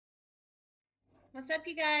What's up,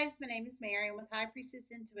 you guys? My name is Mary. I'm with High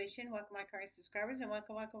Priestess Intuition. Welcome, my current subscribers, and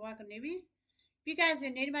welcome, newbies. If you guys are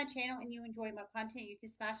new to my channel and you enjoy my content, you can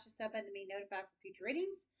smash the sub button to be notified for future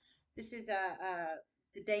readings. This is the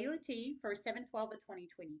daily tea for 7/12 of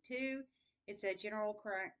 2022. It's a general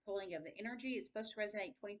current pulling of the energy. It's supposed to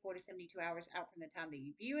resonate 24 to 72 hours out from the time that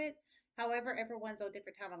you view it. However, everyone's on a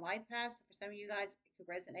different time in life path. So for some of you guys, it could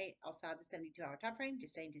resonate outside the 72-hour time frame.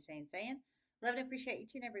 Just saying. Love and appreciate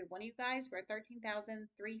each and every one of you guys. We're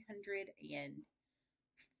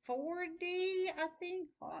 13,340, I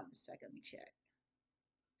think. Hold on a second, let me check.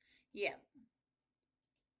 Yeah.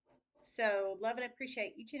 So love and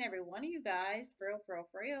appreciate each and every one of you guys. For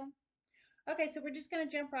real. Okay, so we're just gonna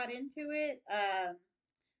jump right into it.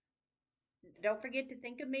 Don't forget to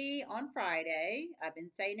think of me on Friday. I've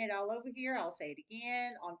been saying it all over here. I'll say it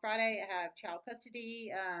again. On Friday, I have child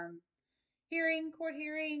custody court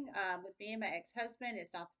hearing with me and my ex-husband.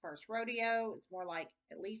 It's not the first rodeo. It's more like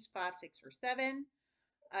at least 5, 6, or 7.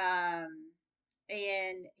 Um,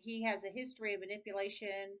 and he has a history of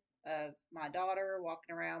manipulation of my daughter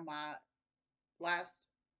walking around my last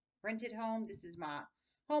rented home. This is my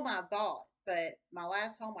home I bought, but my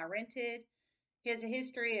last home I rented. He has a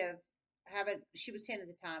history of having. She was 10 at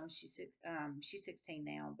the time. She's 16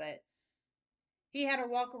 now, but he had her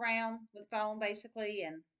walk around with phone basically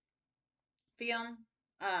and film.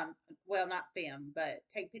 Well, not film, but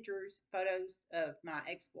take pictures, photos of my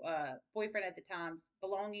ex boyfriend at the time's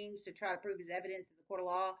belongings to try to prove his evidence in the court of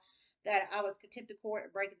law that I was contempt of court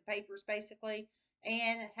and breaking the papers, basically,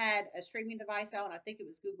 and had a streaming device on. I think it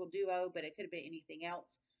was Google Duo, but it could have been anything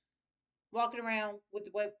else. Walking around with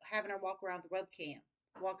the web, having her walk around with the webcam,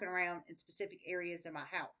 walking around in specific areas of my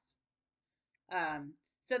house.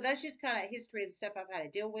 So that's just kind of history of the stuff I've had to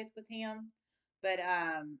deal with him. But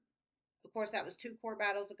of course, that was 2 court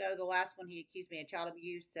battles ago. The last one, he accused me of child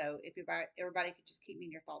abuse. So if everybody could just keep me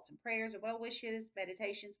in your thoughts and prayers and well wishes,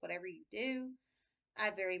 meditations, whatever you do,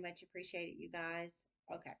 I very much appreciate it, you guys.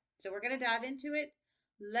 Okay, so we're going to dive into it.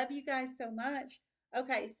 Love you guys so much.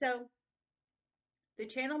 Okay, so the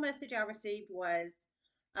channel message I received was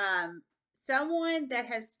um, someone that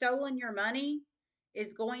has stolen your money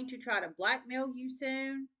is going to try to blackmail you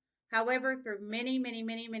soon. However, through many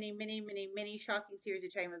shocking series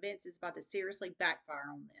of chain events, it's about to seriously backfire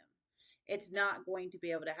on them. It's not going to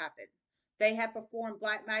be able to happen. They have performed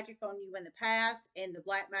black magic on you in the past, and the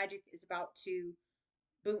black magic is about to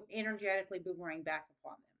energetically boomerang back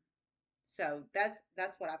upon them. So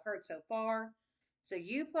that's what I've heard so far. So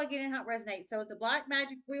you plug it in how it resonates. So it's a black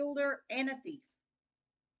magic wielder and a thief,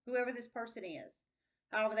 whoever this person is,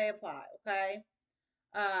 however they apply. Okay.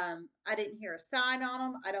 I didn't hear a sign on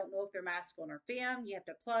them. I don't know if they're masculine or femme. You have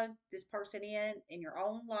to plug this person in your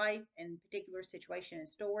own life and particular situation and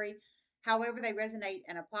story, however they resonate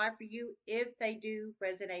and apply for you, if they do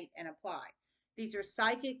resonate and apply. These are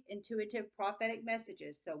psychic, intuitive, prophetic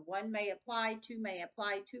messages. So 1 may apply, 2 may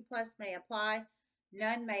apply, 2 plus may apply,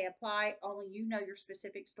 none may apply. Only you know your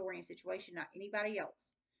specific story and situation, not anybody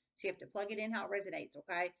else. So you have to plug it in how it resonates,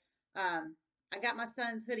 okay? I got my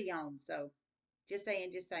son's hoodie on, so just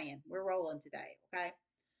saying. We're rolling today, okay?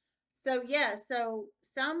 So yeah, so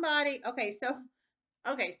somebody so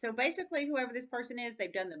basically whoever this person is,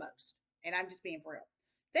 they've done the most. And I'm just being for real.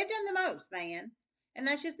 They've done the most, man. And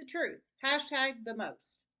that's just the truth. Hashtag the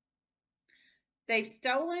most. They've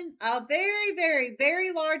stolen a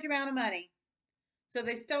very large amount of money. So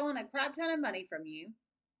they've stolen a crap ton of money from you.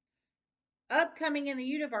 Upcoming in the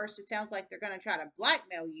universe, it sounds like they're going to try to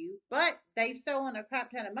blackmail you, but they've stolen a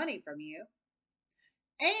crap ton of money from you.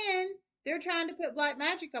 And they're trying to put black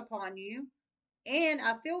magic upon you. And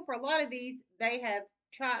I feel for a lot of these, they have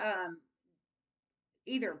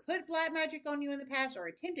either put black magic on you in the past or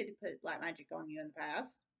attempted to put black magic on you in the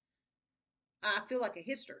past. I feel like a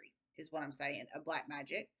history is what I'm saying of black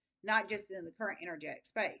magic, not just in the current energetic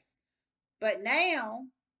space. But now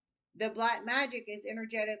the black magic is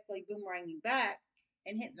energetically boomeranging back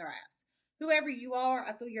and hitting their ass. Whoever you are,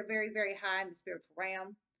 I feel you're very high in the spiritual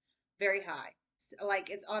realm. Very high. Like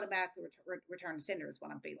it's automatically return to sender is what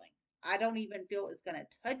I'm feeling. I don't even feel it's going to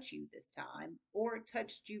touch you this time or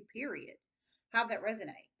touched you, period. How that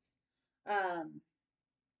resonates.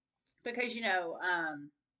 Because,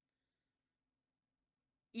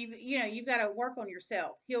 you've got to work on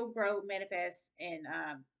yourself. Heal, grow, manifest, and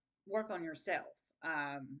work on yourself.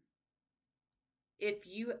 And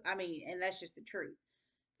that's just the truth.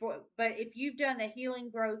 But if you've done the healing,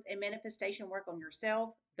 growth, and manifestation work on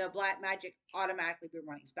yourself, the black magic automatically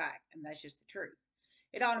boomerangs back, and that's just the truth.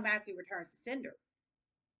 It automatically returns to sender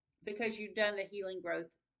because you've done the healing,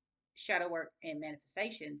 growth, shadow work, and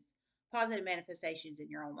manifestations, positive manifestations in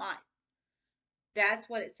your own life. That's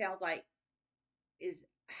what it sounds like is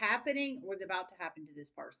happening or is about to happen to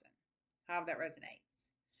this person. However that resonates.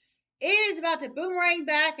 It is about to boomerang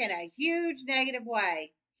back in a huge negative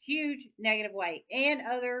way. Huge negative way. And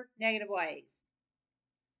other negative ways.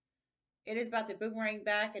 It is about to boomerang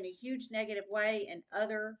back in a huge negative way and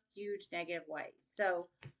other huge negative ways. So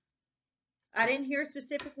I didn't hear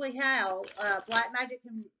specifically how black magic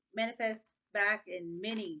can manifest back in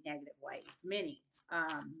many negative ways. Many.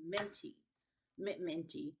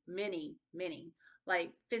 Many.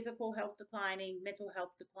 Like physical health declining, mental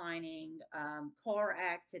health declining, car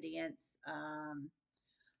accidents,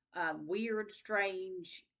 weird,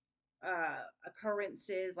 strange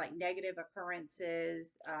occurrences, like negative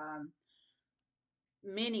occurrences,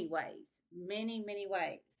 many ways, many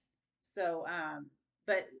ways. So,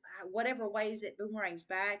 but whatever ways it boomerangs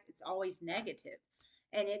back, it's always negative,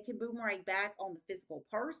 and it can boomerang back on the physical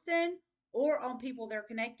person or on people they're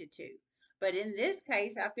connected to. But in this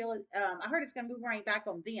case, I feel it. I heard it's going to boomerang back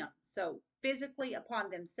on them. So physically upon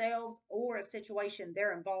themselves or a situation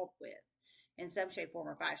they're involved with in some shape, form,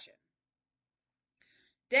 or fashion.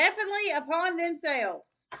 Definitely upon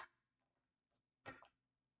themselves.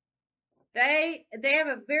 They have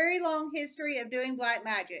a very long history of doing black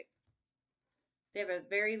magic. They have a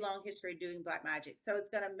very long history of doing black magic. So it's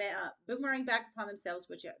going to boomerang back upon themselves,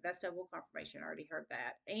 which that's double confirmation. I already heard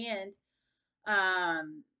that. And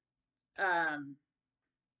um,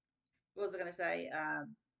 what was I going to say? I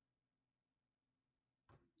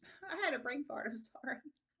had a brain fart. I'm sorry.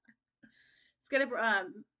 It's going to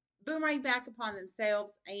boomerang back upon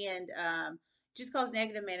themselves and just cause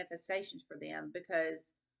negative manifestations for them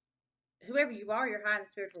because whoever you are, you're high in the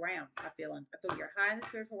spiritual realm. I feel you're high in the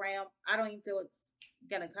spiritual realm. I don't even feel it's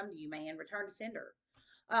gonna come to you, man. Return to sender.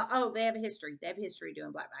 Oh, they have a history. They have a history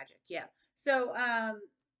doing black magic. Yeah. So,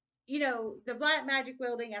 the black magic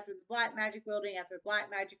wielding after the black magic wielding after the black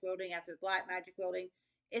magic wielding after the black magic wielding,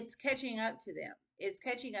 it's catching up to them. It's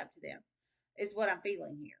catching up to them. Is what I'm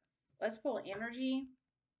feeling here. Let's pull energy.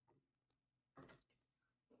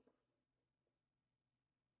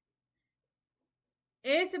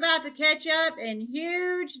 It's about to catch up in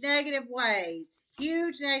huge negative ways.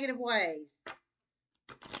 Huge negative ways.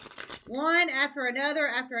 One after another,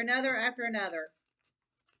 after another, after another.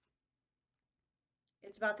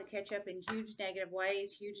 It's about to catch up in huge negative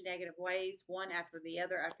ways, one after the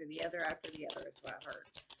other, after the other, after the other, is what I heard.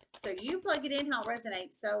 So you plug it in how it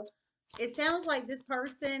resonates. So it sounds like this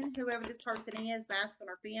person, whoever this person is,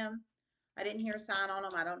 masculine or femme, I didn't hear a sign on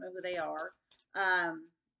them. I don't know who they are.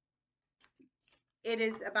 It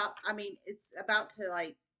is about, it's about to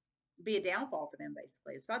like be a downfall for them,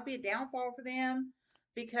 basically. It's about to be a downfall for them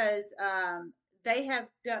because they have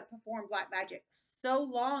performed black magic so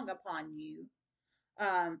long upon you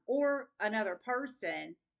or another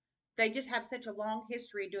person. They just have such a long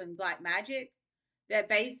history doing black magic that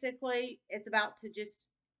basically it's about to just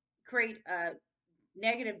create a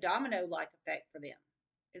negative domino like effect for them,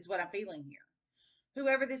 is what I'm feeling here.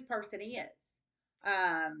 Whoever this person is.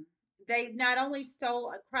 Um, they not only stole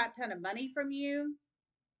a crap ton of money from you,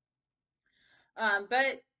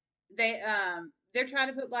 but they're trying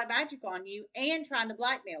to put black magic on you and trying to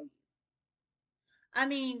blackmail you. I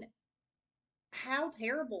mean, how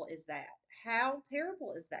terrible is that? How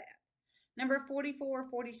terrible is that? Number 44,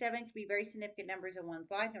 47 can be very significant numbers in one's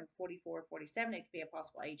life. Number 44, 47, it could be a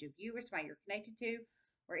possible age of you or somebody you're connected to,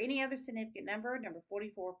 or any other significant number. Number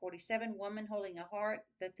 44, 47, woman holding a heart,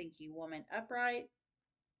 the thinking woman upright.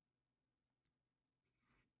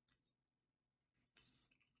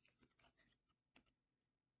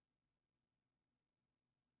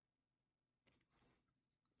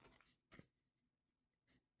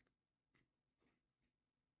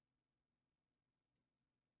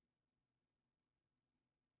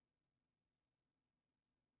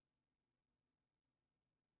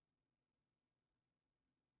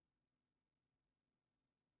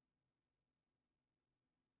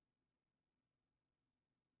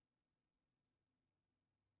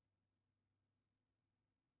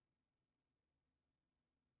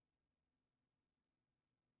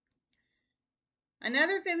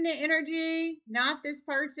 Another feminine energy, not this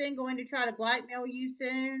person going to try to blackmail you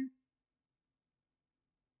soon.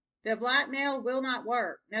 The blackmail will not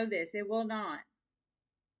work. Know this, it will not.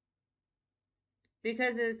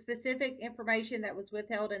 Because of the specific information that was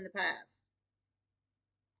withheld in the past.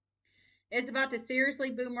 It's about to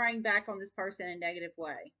seriously boomerang back on this person in a negative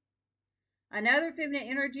way. Another feminine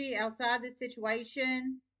energy outside this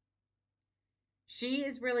situation, she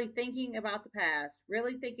is really thinking about the past,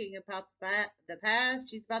 really thinking about the past.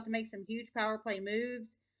 She's about to make some huge power play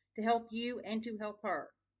moves to help you and to help her.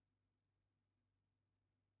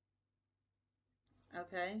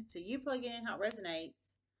 Okay, so you plug it in how it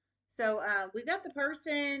resonates. So we got the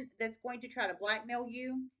person that's going to try to blackmail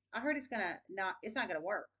you. I heard it's not gonna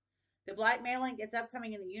work. The blackmailing is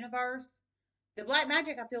upcoming in the universe. The black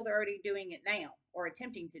magic, I feel they're already doing it now, or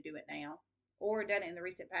attempting to do it now, or done it in the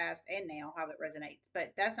recent past and now, how it resonates.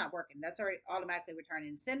 But that's not working. That's already automatically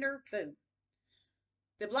returning sender. Boom.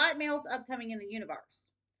 The blackmail's upcoming in the universe.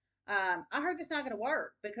 I heard that's not going to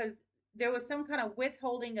work because there was some kind of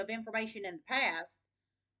withholding of information in the past.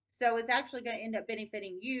 So it's actually going to end up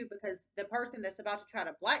benefiting you because the person that's about to try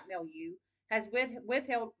to blackmail you has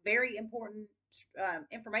withheld very important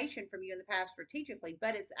information from you in the past strategically,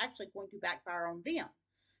 but it's actually going to backfire on them.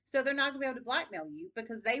 So they're not going to be able to blackmail you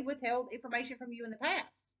because they withheld information from you in the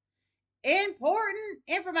past. Important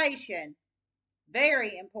information.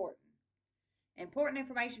 Very important. Important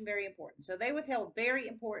information, very important. So they withheld very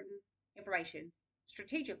important information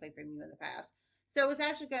strategically from you in the past. So it's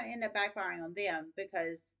actually going to end up backfiring on them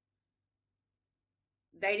because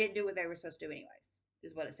they didn't do what they were supposed to do anyways,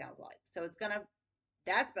 is what it sounds like. So that's gonna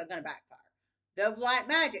backfire. The black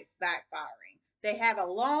magic's backfiring. They have a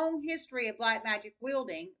long history of black magic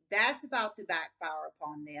wielding. That's about to backfire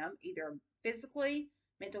upon them, either physically,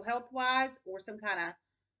 mental health wise, or some kind of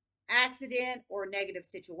accident or negative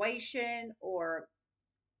situation or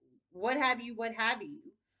what have you, what have you.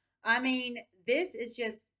 I mean, this is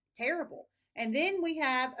just terrible. And then we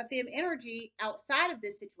have a fem energy outside of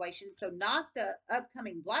this situation. So, not the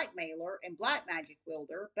upcoming blackmailer and black magic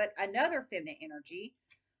wielder, but another feminine energy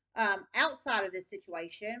outside of this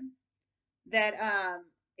situation that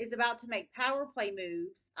is about to make power play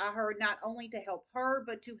moves. I heard not only to help her,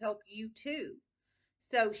 but to help you too.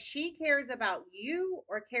 So she cares about you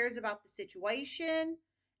or cares about the situation.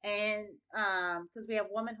 And because we have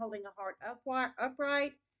woman holding a heart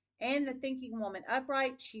upright and the thinking woman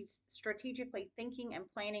upright, she's strategically thinking and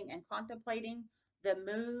planning and contemplating the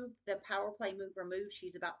move, the power play move or move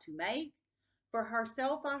she's about to make for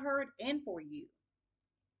herself, I heard, and for you.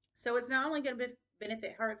 So it's not only going to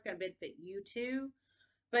benefit her, it's going to benefit you too.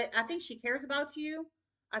 But I think she cares about you.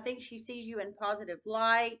 I think she sees you in positive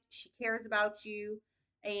light. She cares about you,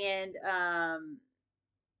 and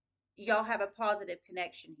y'all have a positive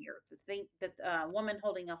connection here. To think that woman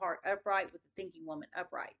holding a heart upright with the thinking woman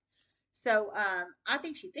upright. So I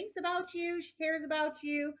think she thinks about you. She cares about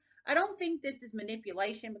you. I don't think this is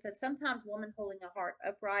manipulation because sometimes woman holding a heart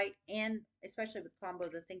upright, and especially with combo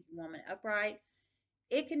the thinking woman upright,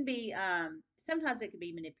 it can be sometimes it can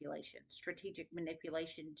be manipulation, strategic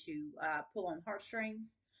manipulation to pull on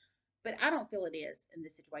heartstrings, but I don't feel it is in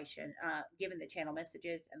this situation. Given the channel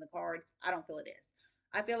messages and the cards, I don't feel it is.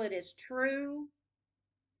 I feel it is true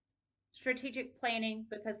strategic planning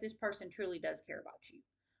because this person truly does care about you.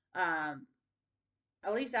 um,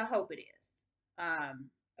 at least I hope it is.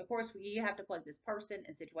 Of course, you have to plug this person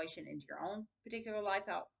and situation into your own particular life,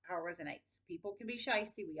 how it resonates. People can be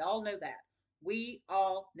shisty. We all know that. We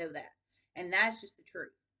all know that. And that's just the truth.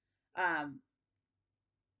 Um,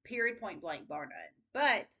 period, point blank, bar none.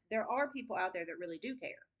 But there are people out there that really do care.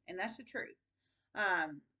 And that's the truth.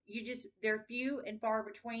 They're few and far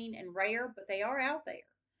between and rare, but they are out there.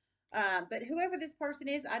 But whoever this person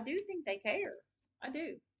is, I do think they care. I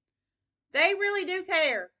do. They really do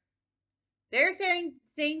care. They're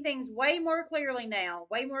seeing things way more clearly now,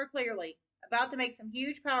 way more clearly. About to make some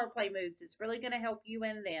huge power play moves. It's really going to help you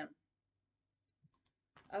and them.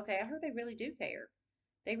 Okay, I heard they really do care.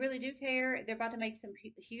 They really do care. They're about to make some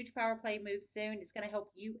huge power play moves soon. It's going to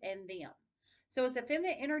help you and them. So it's a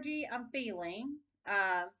feminine energy I'm feeling.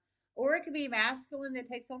 Or it could be masculine that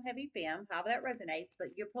takes on heavy fem, how that resonates. But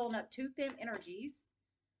you're pulling up two fem energies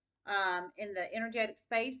in the energetic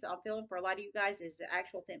space. So I'm feeling for a lot of you guys is the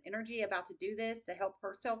actual fem energy about to do this to help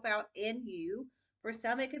herself out in you. For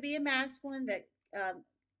some, it could be a masculine that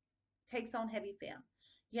takes on heavy fem.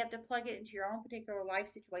 You have to plug it into your own particular life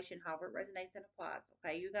situation, however it resonates and applies.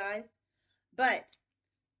 Okay, you guys? But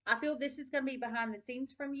I feel this is going to be behind the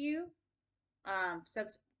scenes from you.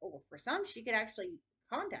 For some, she could actually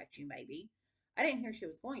contact you, maybe. I didn't hear she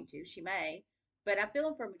was going to. She may. But I'm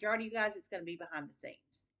feeling for a majority of you guys, it's going to be behind the scenes,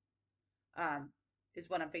 is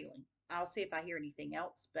what I'm feeling. I'll see if I hear anything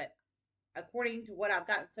else. But according to what I've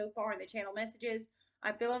gotten so far in the channel messages,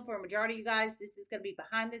 I'm feeling for a majority of you guys, this is going to be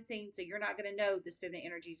behind the scenes, so you're not going to know this feminine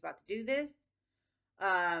energy is about to do this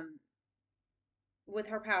um, with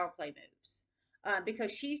her power play moves.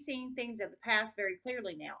 Because she's seeing things of the past very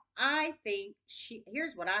clearly now.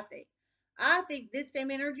 Here's what I think. I think this fem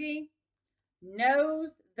energy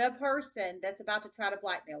knows the person that's about to try to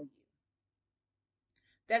blackmail you.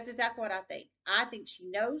 That's exactly what I think. I think she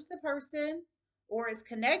knows the person or is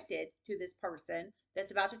connected to this person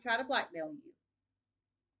that's about to try to blackmail you.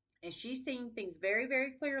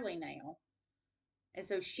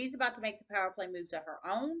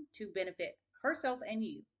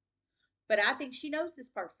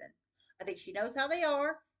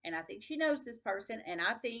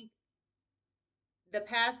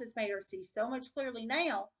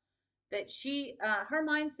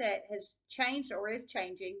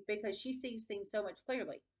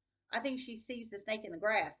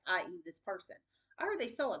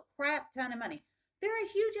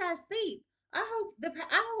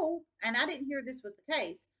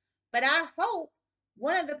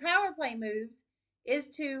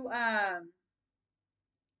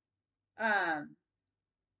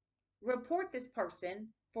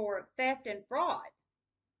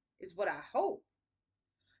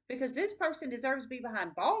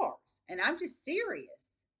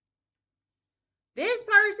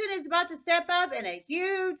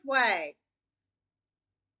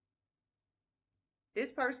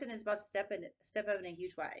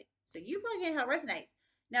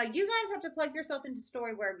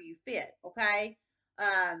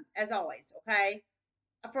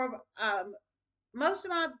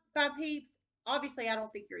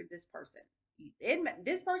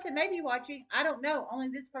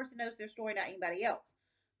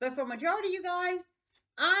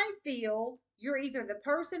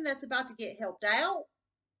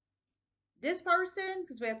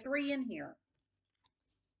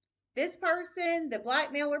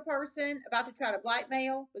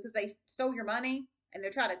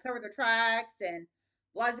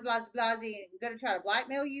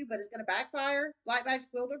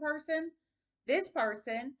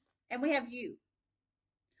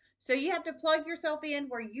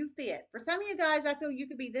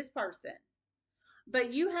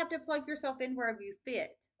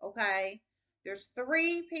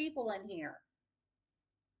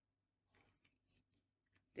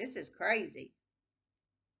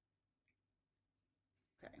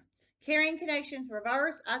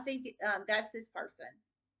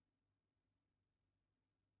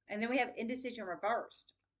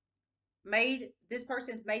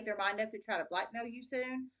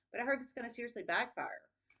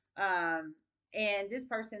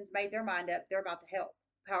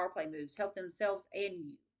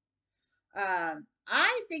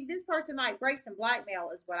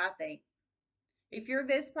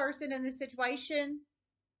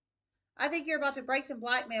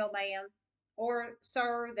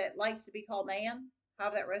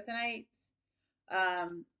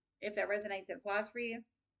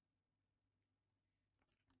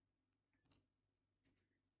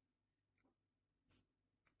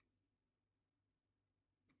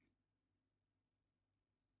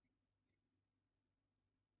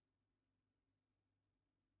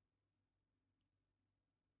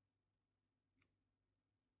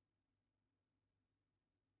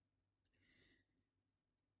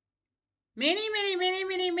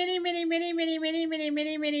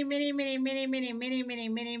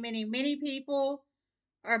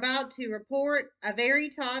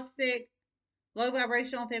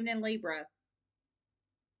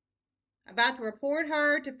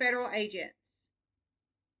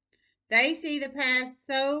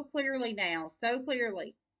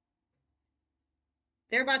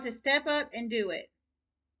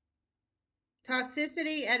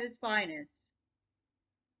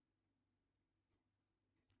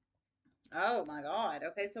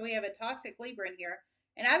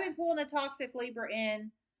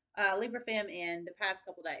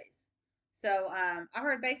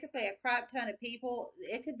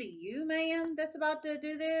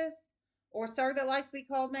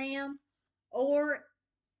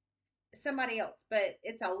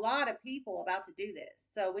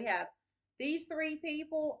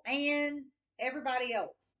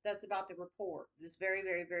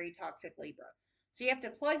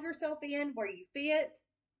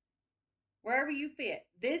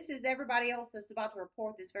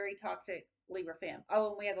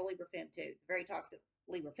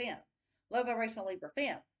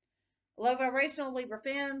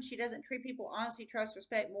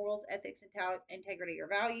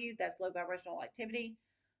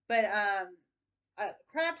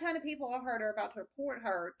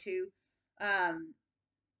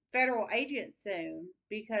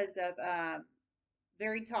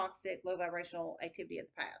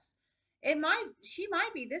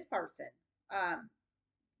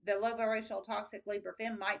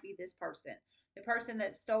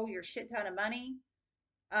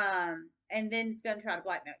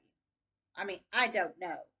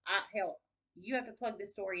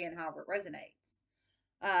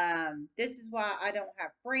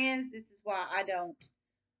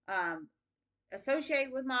 um, associate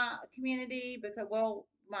with my community because, well,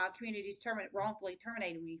 my community's wrongfully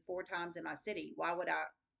terminated me 4 times in my city. Why would I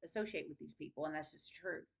associate with these people? And that's just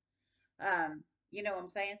true. You know what I'm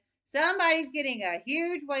saying? Somebody's getting a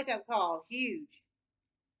huge wake up call. Huge.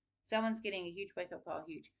 Someone's getting a huge wake up call.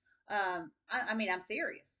 Huge. I mean, I'm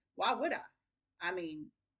serious. Why would I? I mean,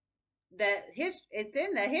 it's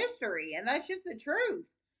in the history, and that's just the truth.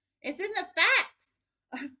 It's in the facts.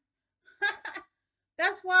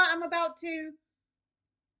 That's why I'm about to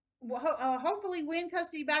hopefully win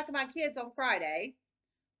custody back of my kids on Friday.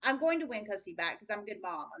 I'm going to win custody back because I'm a good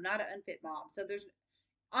mom. I'm not an unfit mom. So there's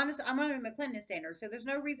honestly, I'm under McClendon standards. So there's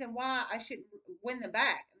no reason why I shouldn't win them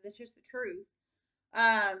back. That's just the truth.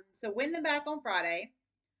 So win them back on Friday.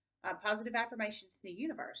 Positive affirmations to the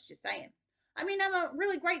universe. Just saying. I mean, I'm a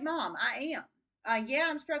really great mom. I am. Yeah,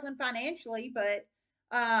 I'm struggling financially, but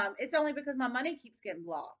it's only because my money keeps getting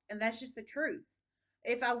blocked, and that's just the truth.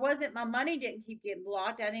 If I wasn't, my money didn't keep getting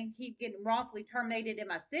blocked, I didn't keep getting wrongfully terminated in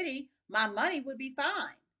my city, my money would be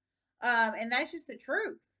fine. And that's just the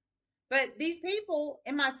truth. But these people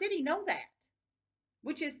in my city know that,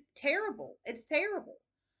 which is terrible. It's terrible.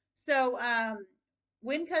 So,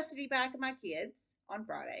 win custody back of my kids on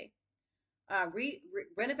Friday.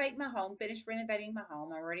 Renovate my home, finish renovating my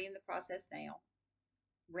home. I'm already in the process now.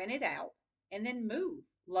 Rent it out, and then move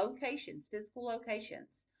locations, physical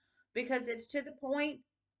locations, because it's to the point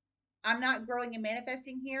I'm not growing and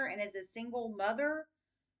manifesting here. And as a single mother,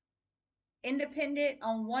 independent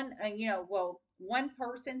on one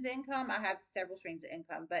person's income, I have several streams of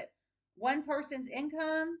income, but one person's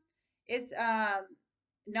income, it's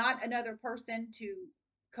not another person to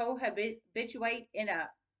cohabituate in a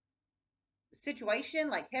situation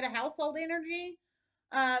like head of household energy.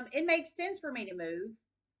 It makes sense for me to move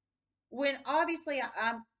when obviously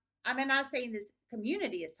I'm not saying this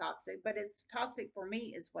community is toxic, but it's toxic for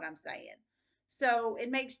me is what I'm saying. So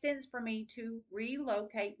it makes sense for me to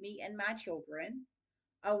relocate me and my children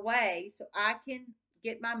away so I can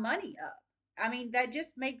get my money up. I mean, that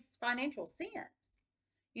just makes financial sense.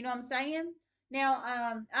 You know what I'm saying? Now,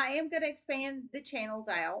 I am going to expand the channels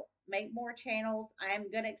out, make more channels. I am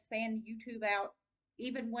going to expand YouTube out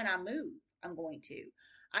even when I move. I'm going to.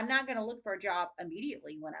 I'm not going to look for a job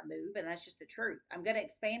immediately when I move, and that's just the truth. I'm going to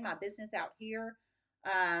expand my business out here.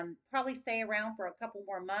 Probably stay around for a couple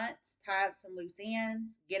more months, tie up some loose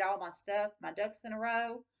ends, get all my stuff, my ducks in a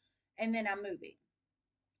row, and then I'm moving.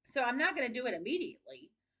 So I'm not going to do it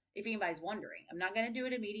immediately. If anybody's wondering, I'm not going to do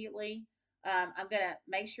it immediately. I'm going to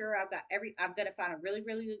make sure I'm going to find a really,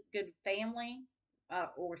 really good family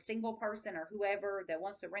or single person or whoever that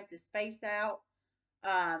wants to rent this space out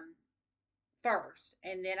um, first.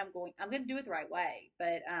 And then I'm going to do it the right way,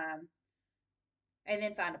 and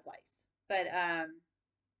then find a place. But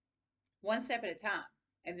one step at a time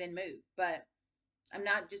and then move. But I'm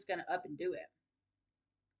not just going to up and do it.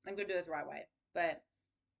 I'm going to do it the right way. But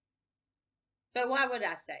why would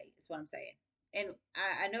I stay? Is what I'm saying. And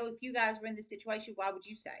I know if you guys were in this situation, why would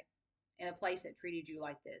you stay in a place that treated you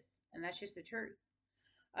like this? And that's just the truth.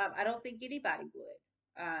 I don't think anybody would.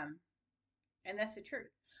 And that's the truth.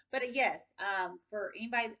 But yes, for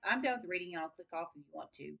anybody, I'm done with reading. Y'all click off if you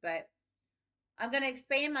want to. But I'm going to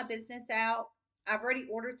expand my business out. I've already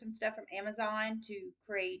ordered some stuff from Amazon to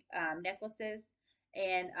create necklaces.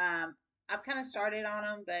 And I've kind of started on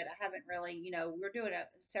them, but I haven't really, we're doing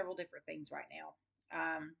several different things right now.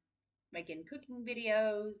 Making cooking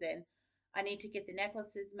videos, and I need to get the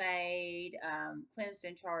necklaces made, cleansed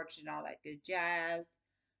and charged, and all that good jazz.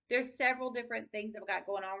 There's several different things I've got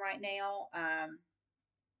going on right now.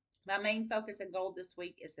 My main focus and goal this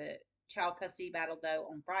week is a child custody battle, though,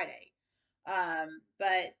 on Friday.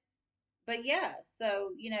 But yeah,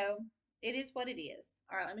 so it is what it is.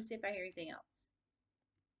 All right, let me see if I hear anything else.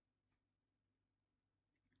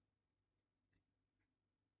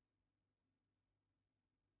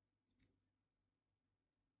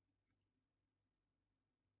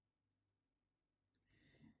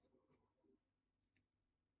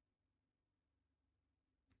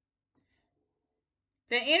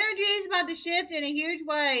 The energy is about to shift in a huge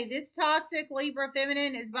way. This toxic Libra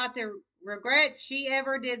feminine is about to regret she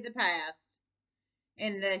ever did the past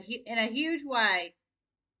in a huge way.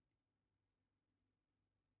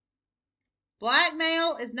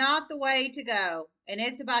 Blackmail is not the way to go, and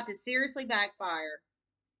it's about to seriously backfire.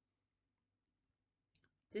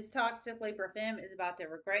 This toxic Libra femme is about to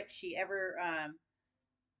regret she ever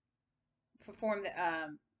performed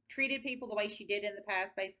treated people the way she did in the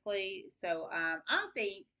past, basically. So I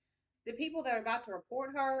think the people that are about to report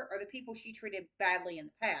her are the people she treated badly in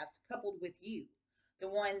the past, coupled with you. the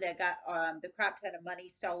one that got the crap ton of money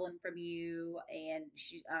stolen from you, and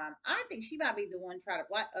she I think she might be the one try to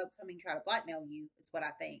blackmail you is what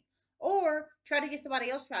I think, or try to get somebody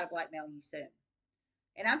else try to blackmail you soon.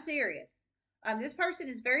 And I'm serious. This person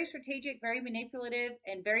is very strategic, very manipulative,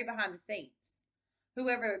 and very behind the scenes.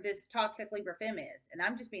 Whoever this toxic Libra femme is, and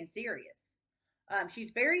I'm just being serious.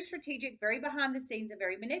 She's very strategic, very behind the scenes, and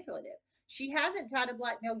very manipulative. She hasn't tried to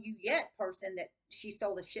blackmail you yet, person that she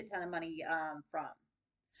stole a shit ton of money from.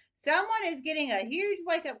 Someone is getting a huge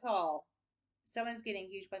wake up call. Someone's getting a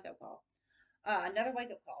huge wake up call. Another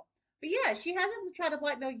wake up call. But yeah, she hasn't tried to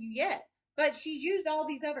blackmail you yet. But she's used all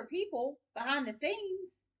these other people behind the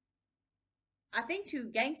scenes, I think, to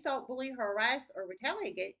gang assault, bully, harass, or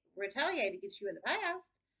retaliate against you in the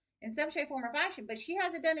past in some shape, form, or fashion. But she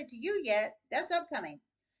hasn't done it to you yet. That's upcoming.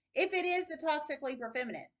 If it is the toxic Libra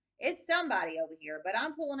feminine, it's somebody over here. But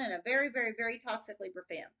I'm pulling in a very, very, very toxic Libra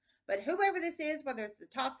femme. But whoever this is, whether it's the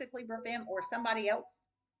toxic Libra femme or somebody else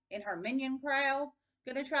in her minion crowd,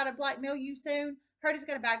 gonna try to blackmail you soon, her is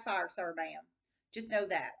gonna backfire, sir, ma'am. Just know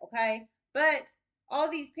that, okay? But all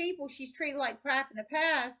these people she's treated like crap in the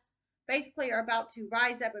past basically are about to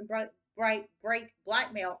rise up and break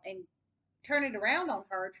blackmail and turn it around on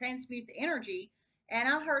her, transmute the energy. And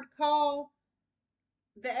I heard call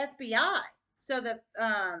the FBI. So the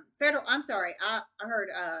federal, I'm sorry, I heard,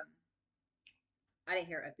 I didn't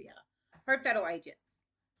hear FBI, heard federal agents.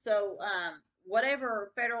 So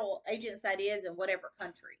whatever federal agents that is in whatever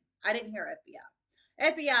country, I didn't hear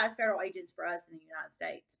FBI. FBI is federal agents for us in the United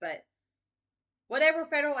States, but whatever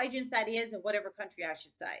federal agents that is in whatever country, I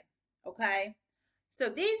should say. Okay. So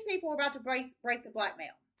these people are about to break the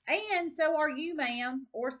blackmail. And so are you, ma'am,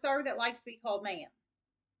 or sir that likes to be called ma'am.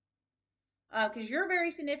 Because you're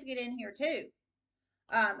very significant in here too.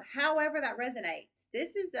 However that resonates.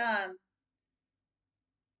 This is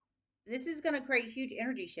going to create huge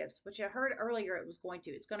energy shifts, which I heard earlier it was going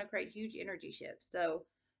to. It's going to create huge energy shifts. So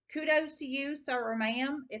kudos to you, sir or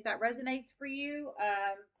ma'am, if that resonates for you.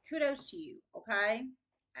 Kudos to you, okay?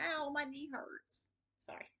 Ow, my knee hurts.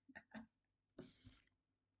 Sorry.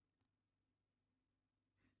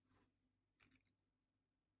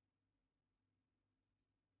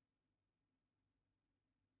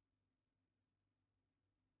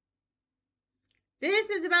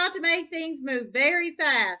 This is about to make things move very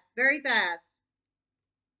fast, very fast.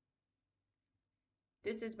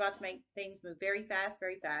 This is about to make things move very fast,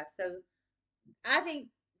 very fast. So I think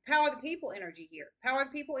power of the people energy here. Power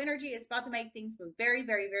of the people energy is about to make things move very,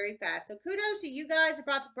 very, very fast. So kudos to you guys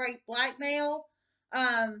about to break blackmail.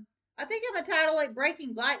 I think I'm gonna title it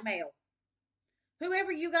Breaking Blackmail.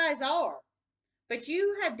 Whoever you guys are. But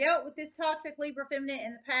you have dealt with this toxic Libra feminine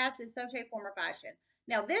in the past in some shape, form, or fashion.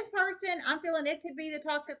 Now, this person, I'm feeling it could be the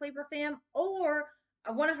toxic Libra femme or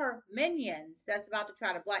one of her minions that's about to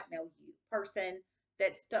try to blackmail you. Person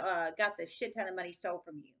that's got the shit ton of money stole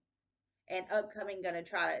from you and upcoming going to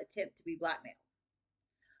try to attempt to be blackmailed.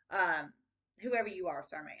 Whoever you are,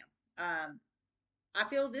 sir, ma'am. I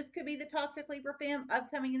feel this could be the toxic Libra femme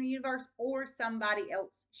upcoming in the universe or somebody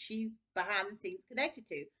else she's behind the scenes connected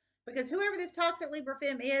to. Because whoever this toxic Libra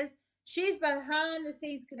femme is, she's behind the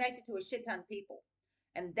scenes connected to a shit ton of people.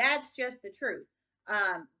 And that's just the truth.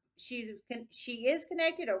 She is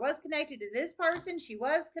connected or was connected to this person. She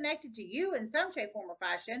was connected to you in some shape, form, or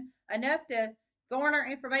fashion, enough to garner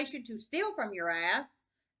information to steal from your ass.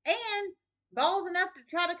 And balls enough to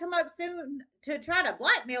try to come up soon to try to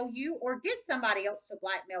blackmail you or get somebody else to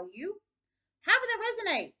blackmail you. How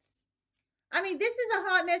that resonates? I mean, this is a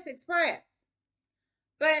hot mess express.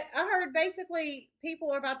 But I heard basically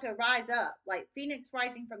people are about to rise up, like Phoenix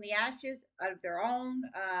rising from the ashes of their own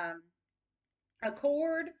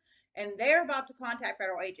accord, and they're about to contact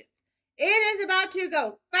federal agents. It is about to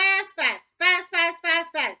go fast, fast, fast, fast, fast,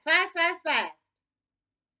 fast, fast, fast, fast.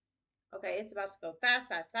 Okay, it's about to go fast,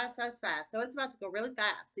 fast, fast, fast, fast. So it's about to go really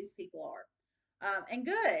fast. These people are. And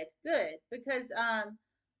good, because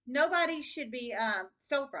nobody should be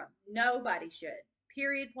stole from. Nobody should.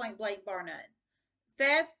 Period, point blank, bar none.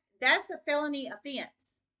 Theft, that's a felony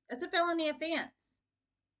offense. It's a felony offense.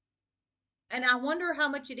 And I wonder how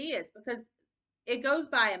much it is because it goes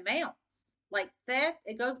by amounts. Like theft,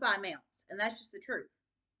 it goes by amounts. And that's just the truth.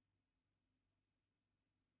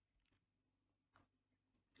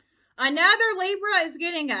 Another Libra is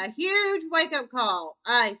getting a huge wake up call.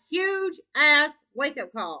 A huge ass wake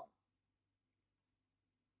up call.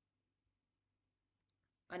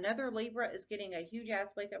 Another Libra is getting a huge ass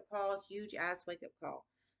wake up call. Huge ass wake up call.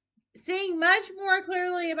 Seeing much more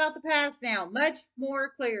clearly about the past now. Much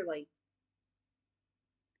more clearly.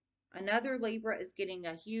 Another Libra is getting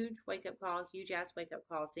a huge wake up call, huge ass wake up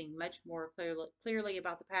call, seeing much more clearly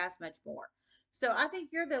about the past, much more. So I think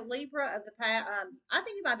you're the Libra of the past. I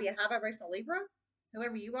think you might be a high vibrational Libra,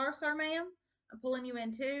 whoever you are, sir, ma'am. I'm pulling you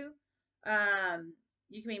in too. Um,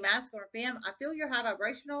 you can be masculine or femme. I feel you're high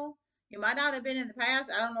vibrational. You might not have been in the past.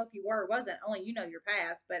 I don't know if you were or wasn't. Only you know your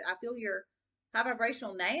past, but I feel you're high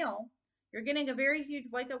vibrational now. You're getting a very huge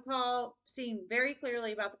wake up call, seeing very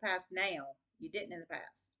clearly about the past now. You didn't in the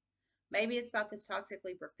past. Maybe it's about this toxic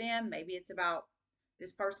Libra femme. Maybe it's about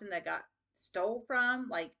this person that got stole from.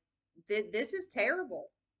 Like, this is terrible.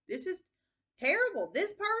 This is terrible.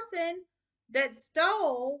 This person that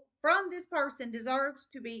stole from this person deserves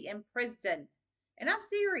to be in prison. And I'm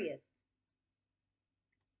serious.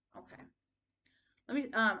 Okay. Let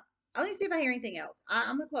me see if I hear anything else.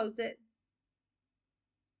 I'm gonna close it.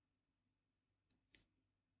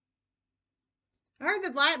 I heard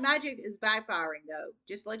the black magic is backfiring though.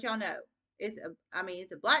 Just to let y'all know. It's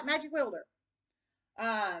a black magic wielder.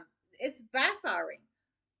 It's backfiring.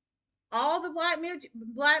 All the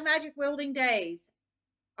black magic wielding days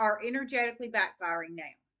are energetically backfiring now.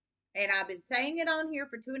 And I've been saying it on here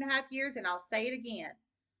for 2.5 years, and I'll say it again.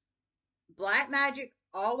 Black magic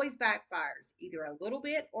always backfires, either a little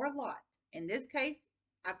bit or a lot. In this case,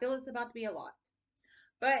 I feel it's about to be a lot.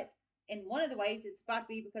 But in one of the ways, it's about to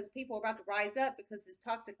be because people are about to rise up because this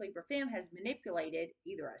toxic Libra femme has manipulated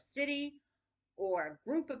either a city or a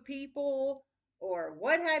group of people or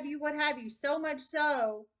what have you, so much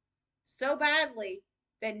so badly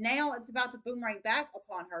that now it's about to boomerang back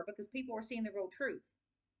upon her because people are seeing the real truth.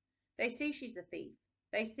 They see she's a thief.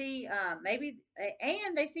 They see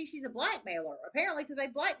and they see she's a blackmailer apparently because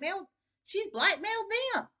she's blackmailed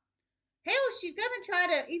them. Hell, she's gonna try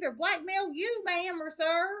to either blackmail you, ma'am or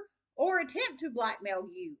sir, or attempt to blackmail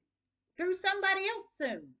you through somebody else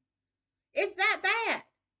soon. It's that bad.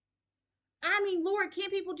 I mean, Lord,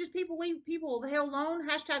 can't people leave people the hell alone?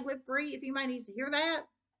 Hashtag live free if anybody needs to hear that.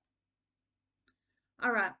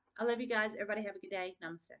 All right. I love you guys. Everybody have a good day.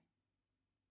 Namaste.